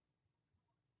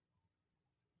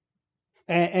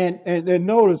 And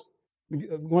notice,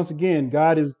 once again,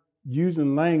 God is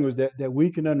using language that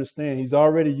we can understand. He's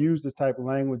already used this type of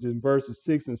language in verses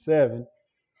 6 and 7.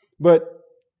 But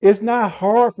it's not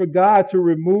hard for God to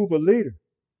remove a leader.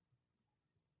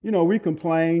 You know, we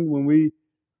complain when we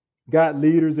got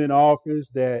leaders in office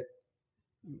that,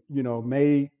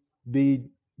 may be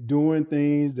doing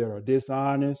things that are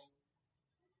dishonest.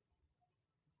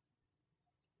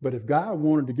 But if God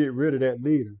wanted to get rid of that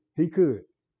leader, he could.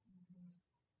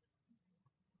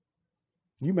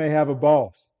 You may have a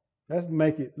boss. Let's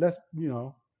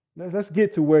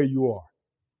get to where you are.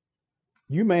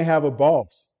 You may have a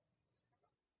boss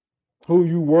who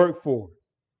you work for,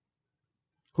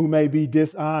 who may be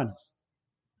dishonest,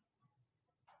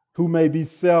 who may be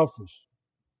selfish,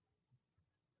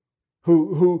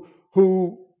 who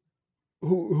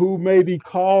may be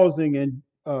causing and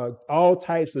all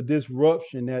types of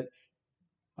disruption at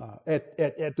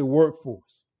the workforce.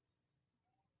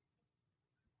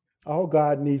 All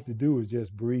God needs to do is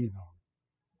just breathe on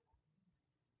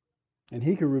them, and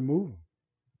he can remove them.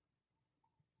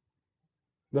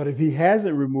 But if he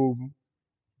hasn't removed them,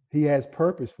 he has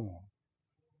purpose for them.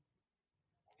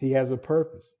 He has a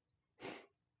purpose.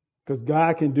 Because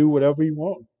God can do whatever he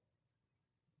wants.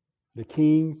 The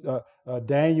Kings,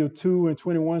 Daniel 2 and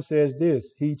 21 says this.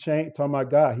 Talking about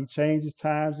God, he changes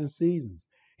times and seasons.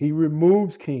 He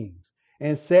removes kings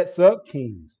and sets up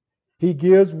kings. He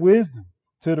gives wisdom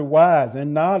to the wise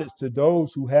and knowledge to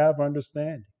those who have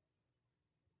understanding.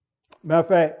 Matter of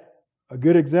fact, a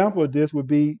good example of this would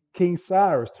be King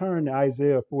Cyrus. Turn to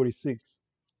Isaiah 46.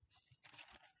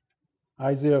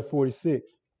 Isaiah 46.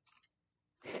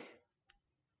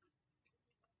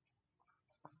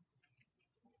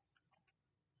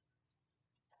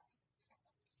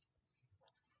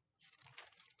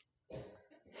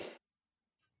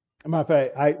 Matter of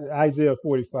fact, Isaiah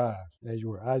 45, as you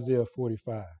were, Isaiah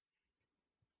 45.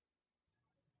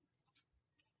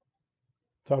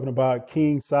 Talking about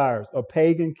King Cyrus, a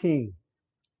pagan king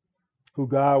who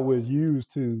God was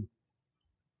used to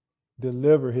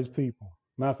deliver his people.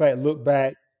 Matter of fact, look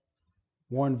back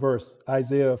one verse,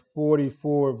 Isaiah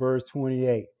 44, verse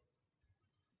 28.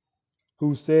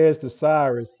 who says to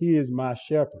Cyrus, he is my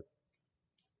shepherd.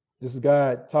 This is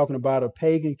God talking about a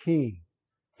pagan king.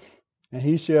 And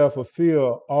he shall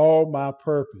fulfill all my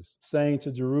purpose, saying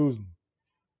to Jerusalem,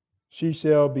 she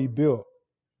shall be built,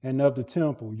 and of the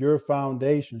temple your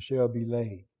foundation shall be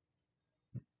laid.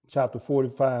 Chapter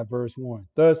 45, verse 1.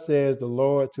 Thus says the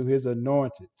Lord to his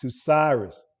anointed, to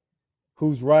Cyrus,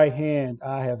 whose right hand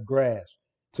I have grasped,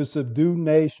 to subdue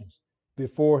nations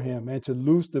before him, and to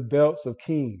loose the belts of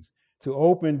kings, to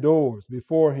open doors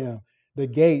before him, the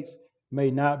gates may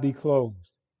not be closed.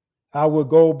 I will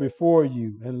go before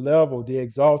you and level the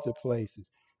exalted places.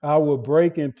 I will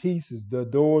break in pieces the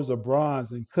doors of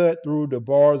bronze and cut through the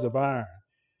bars of iron.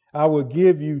 I will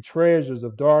give you treasures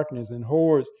of darkness and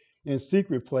hoards in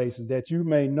secret places, that you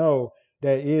may know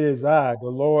that it is I, the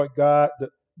Lord God,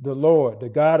 the Lord, the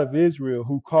God of Israel,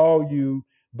 who call you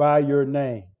by your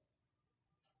name.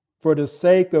 For the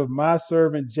sake of my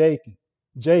servant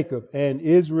Jacob and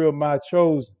Israel, my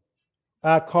chosen,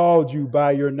 I called you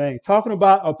by your name. Talking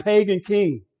about a pagan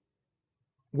king.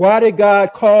 Why did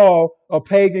God call a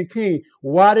pagan king?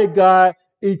 Why did God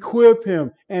equip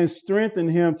him and strengthen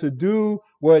him to do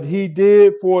what he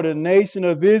did for the nation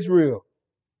of Israel?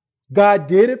 God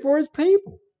did it for his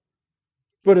people,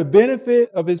 for the benefit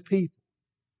of his people.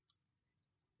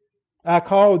 I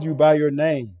called you by your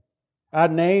name. I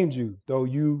named you, though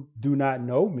you do not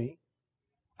know me.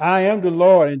 I am the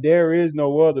Lord, and there is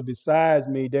no other besides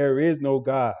me. There is no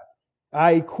God.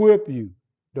 I equip you,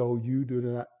 though you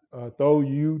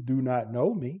do not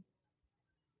know me,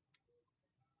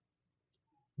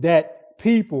 that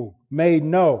people may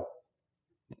know,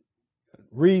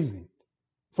 reason,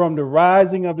 from the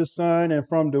rising of the sun and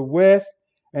from the west,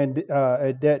 and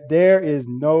that there is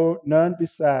none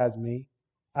besides me.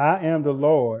 I am the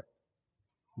Lord,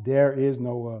 there is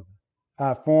no other.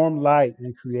 I form light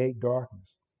and create darkness.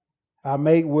 I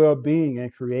make well-being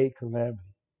and create calamity.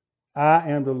 I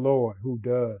am the Lord who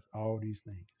does all these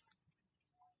things.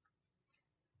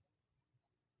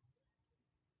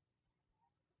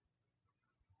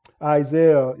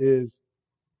 Isaiah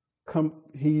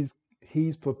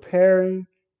he's preparing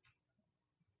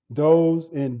those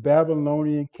in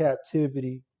Babylonian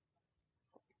captivity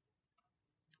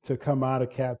to come out of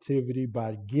captivity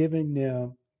by giving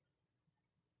them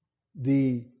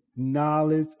the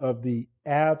knowledge of the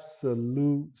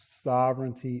absolute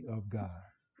sovereignty of God.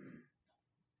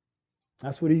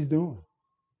 That's what he's doing.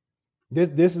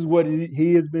 This is what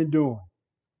he has been doing.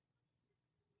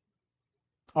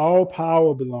 All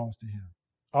power belongs to him.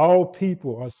 All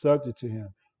people are subject to him.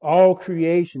 All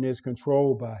creation is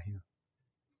controlled by him.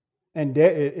 And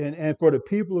for the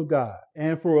people of God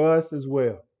and for us as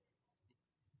well,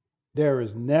 there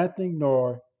is nothing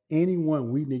nor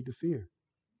anyone we need to fear.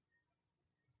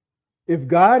 If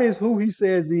God is who he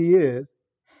says he is,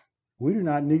 we do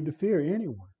not need to fear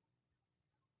anyone.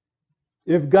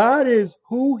 If God is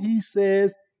who he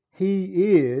says he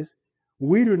is,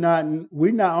 we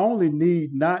not only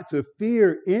need not to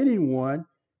fear anyone,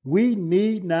 we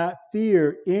need not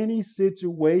fear any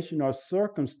situation or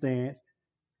circumstance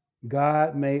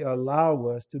God may allow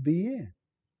us to be in.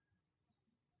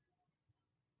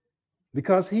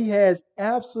 Because he has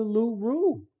absolute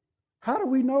rule. How do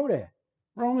we know that?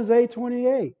 Romans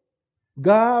 8:28.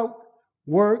 God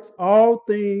works all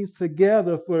things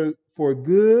together for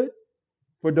good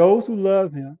for those who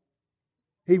love him.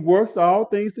 He works all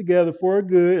things together for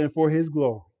good and for his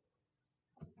glory.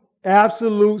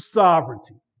 Absolute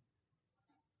sovereignty.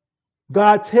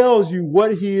 God tells you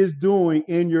what he is doing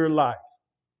in your life.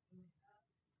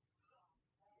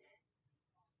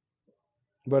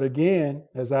 But again,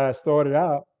 as I started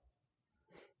out,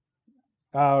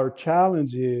 our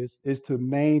challenge is to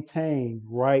maintain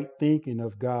right thinking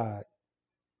of God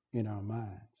in our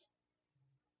minds.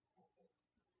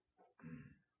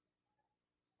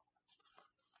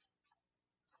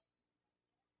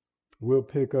 We'll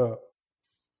pick up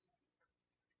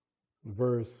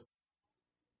verse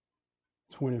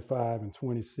 25 and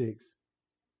 26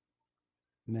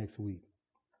 next week.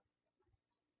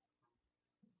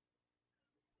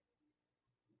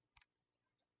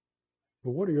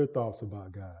 But what are your thoughts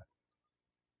about God?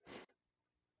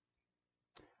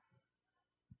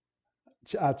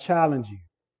 I challenge you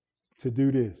to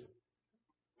do this.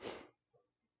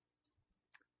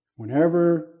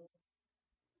 Whenever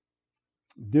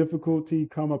difficulty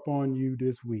come upon you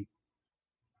this week,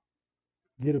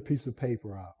 get a piece of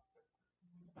paper out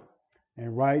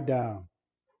and write down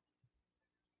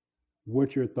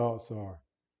what your thoughts are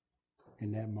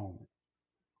in that moment.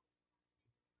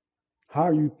 How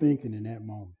are you thinking in that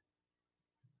moment?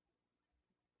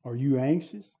 Are you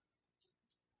anxious?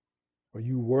 Are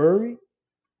you worried?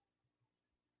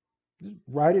 Just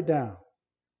write it down.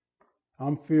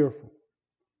 I'm fearful.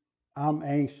 I'm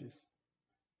anxious.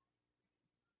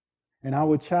 And I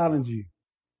would challenge you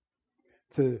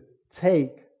to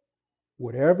take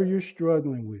whatever you're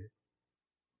struggling with.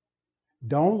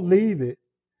 Don't leave it.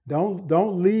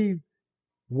 Don't leave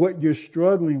what you're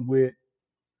struggling with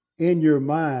in your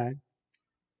mind.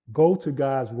 Go to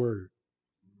God's word.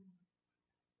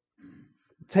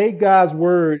 Take God's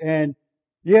word and,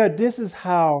 yeah, this is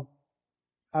how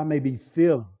I may be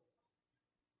feeling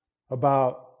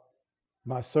about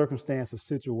my circumstance or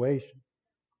situation.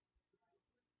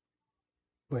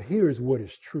 But here's what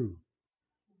is true.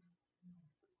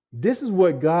 This is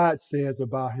what God says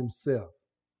about himself.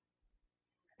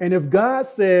 And if God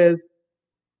says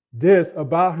this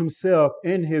about himself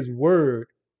in his word,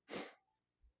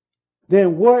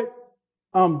 then what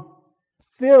I'm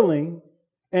feeling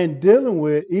and dealing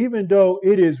with, even though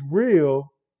it is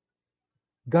real,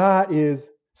 God is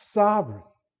sovereign.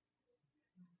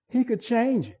 He could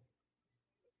change it.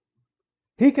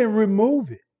 He can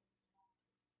remove it.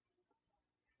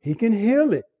 He can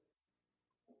heal it.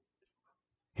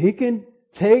 He can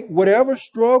take whatever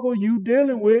struggle you're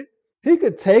dealing with, he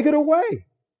could take it away.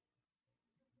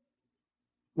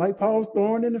 Like Paul's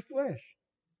thorn in the flesh.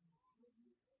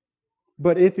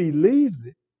 But if he leaves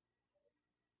it,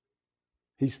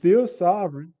 he's still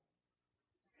sovereign.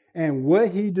 And what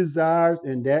he desires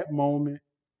in that moment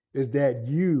is that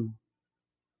you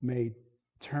may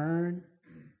turn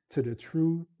to the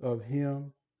truth of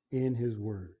him in his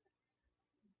word.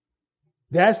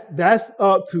 That's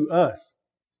up to us.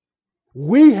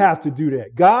 We have to do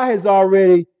that. God has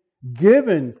already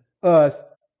given us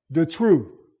the truth.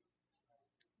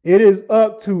 It is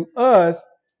up to us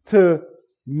to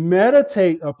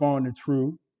meditate upon the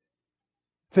truth,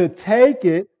 to take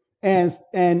it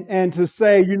and to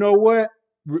say, you know what?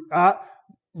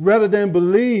 Rather than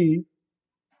believe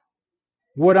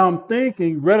what I'm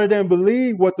thinking, rather than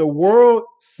believe what the world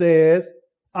says,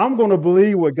 I'm going to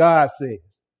believe what God says.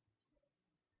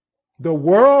 The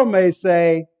world may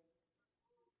say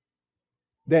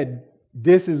that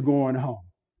this is going on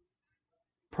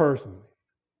personally.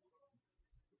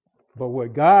 But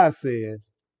what God says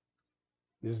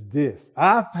is this.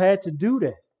 I've had to do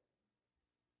that.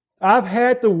 I've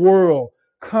had the world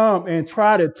come and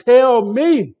try to tell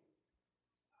me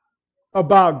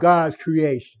about God's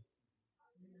creation,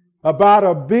 about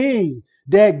a being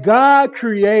that God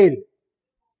created.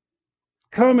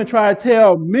 Come and try to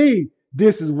tell me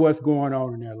this is what's going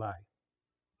on in their life.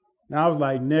 And I was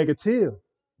like, negative.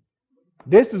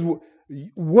 This is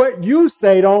what you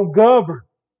say don't govern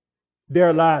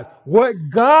their lives. What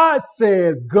God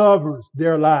says governs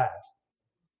their lives.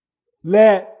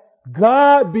 Let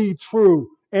God be true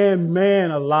and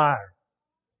man a liar.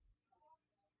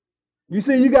 You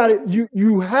see, you got it.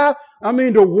 You have,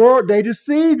 the world, they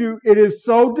deceive you. It is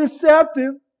so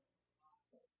deceptive.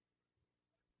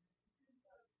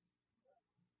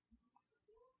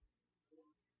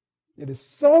 It is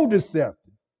so deceptive.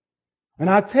 And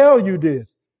I tell you this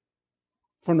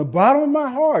from the bottom of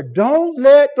my heart, don't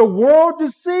let the world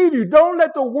deceive you. Don't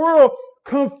let the world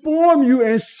conform you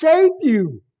and shape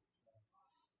you.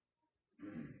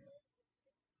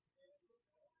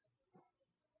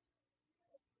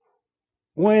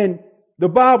 When the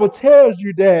Bible tells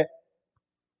you that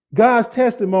God's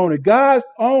testimony, God's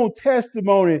own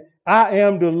testimony, I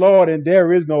am the Lord and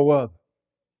there is no other.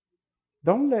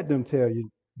 Don't let them tell you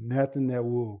nothing that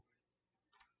will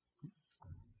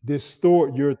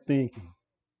distort your thinking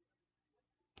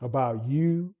about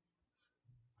you,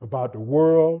 about the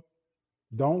world.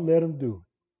 Don't let them do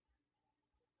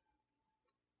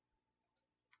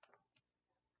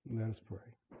it. Let us pray.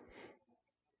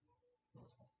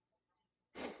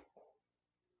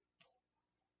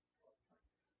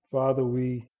 Father,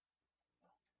 we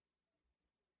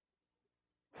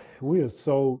are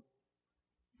so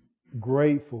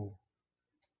grateful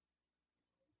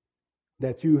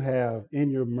that you have, in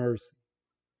your mercy,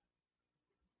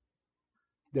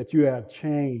 that you have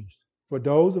changed, for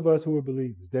those of us who are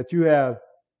believers, that you have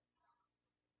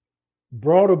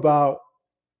brought about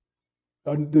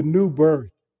the new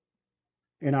birth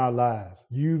in our lives.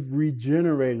 You've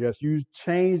regenerated us. You've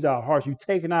changed our hearts. You've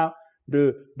taken out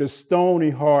the stony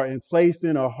heart and placed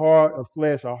in a heart of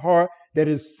flesh, a heart that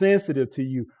is sensitive to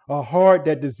you, a heart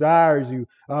that desires you,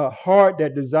 a heart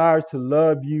that desires to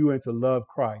love you and to love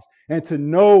Christ and to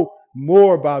know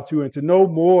more about you and to know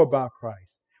more about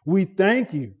Christ. We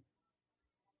thank you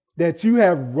that you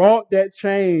have wrought that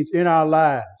change in our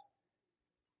lives,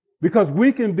 because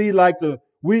we can be like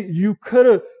you could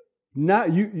have not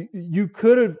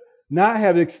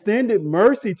have extended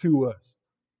mercy to us.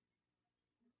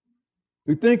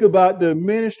 We think about the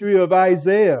ministry of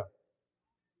Isaiah.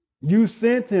 You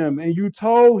sent him and you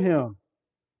told him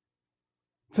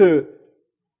to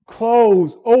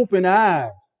close open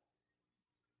eyes.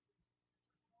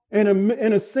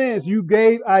 In a sense, you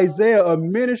gave Isaiah a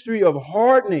ministry of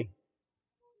hardening,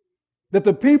 that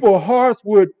the people's hearts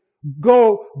would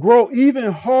grow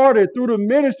even harder through the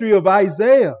ministry of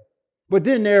Isaiah. But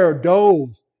then there are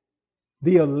those,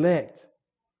 the elect,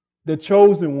 the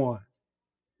chosen one,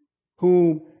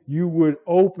 whom you would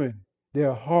open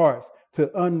their hearts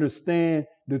to understand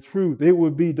the truth. It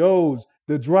would be those,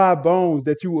 the dry bones,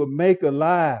 that you would make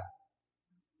alive,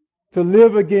 to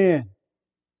live again,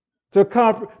 to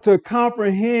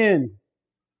comprehend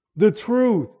the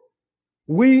truth.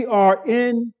 We are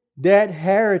in that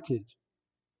heritage.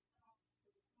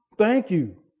 Thank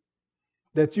you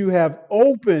that you have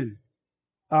opened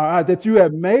our eyes, that you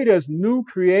have made us new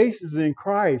creations in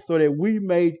Christ so that we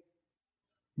may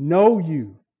know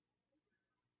you,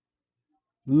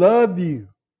 love you,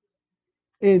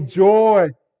 enjoy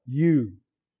you.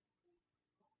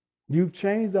 You've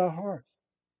changed our hearts.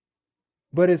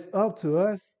 But it's up to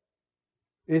us.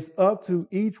 It's up to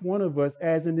each one of us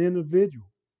as an individual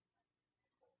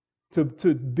to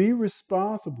be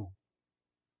responsible,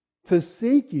 to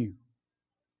seek you.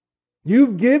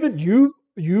 You've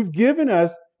given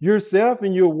us yourself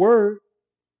and your word,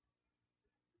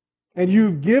 and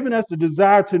you've given us the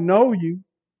desire to know you,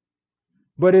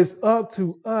 but it's up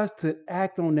to us to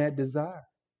act on that desire.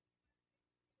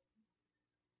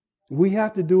 We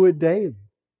have to do it daily.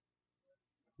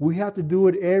 We have to do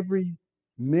it every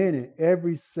minute,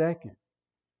 every second,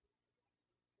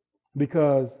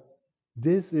 because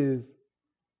this is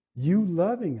you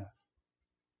loving us.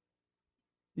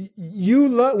 You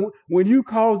love when you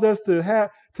cause us to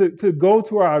have to go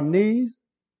to our knees.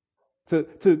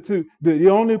 The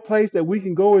only place that we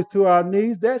can go is to our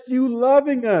knees. That's you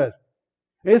loving us.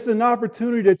 It's an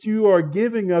opportunity that you are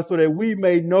giving us so that we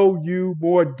may know you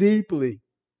more deeply.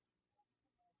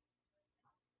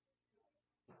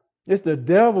 It's the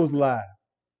devil's lie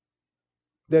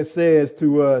that says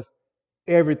to us,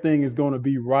 everything is going to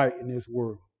be right in this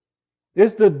world.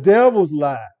 It's the devil's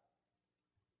lie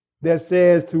that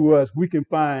says to us, we can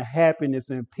find happiness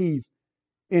and peace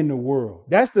in the world.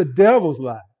 That's the devil's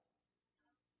lie.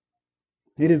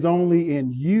 It is only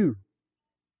in you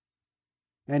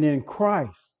and in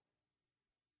Christ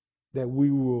that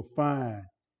we will find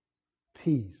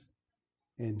peace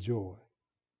and joy.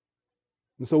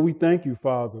 And so we thank you,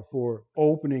 Father, for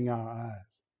opening our eyes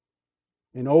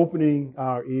and opening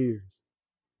our ears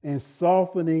and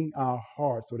softening our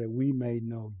hearts so that we may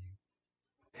know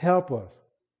you. Help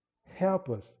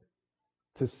us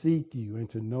to seek you and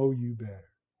to know you better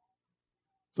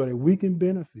so that we can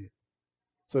benefit,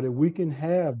 so that we can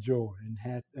have joy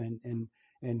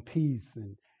and peace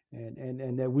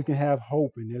and that we can have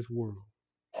hope in this world.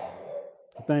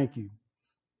 Thank you.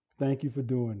 Thank you for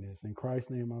doing this. In Christ's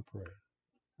name I pray.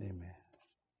 Amen.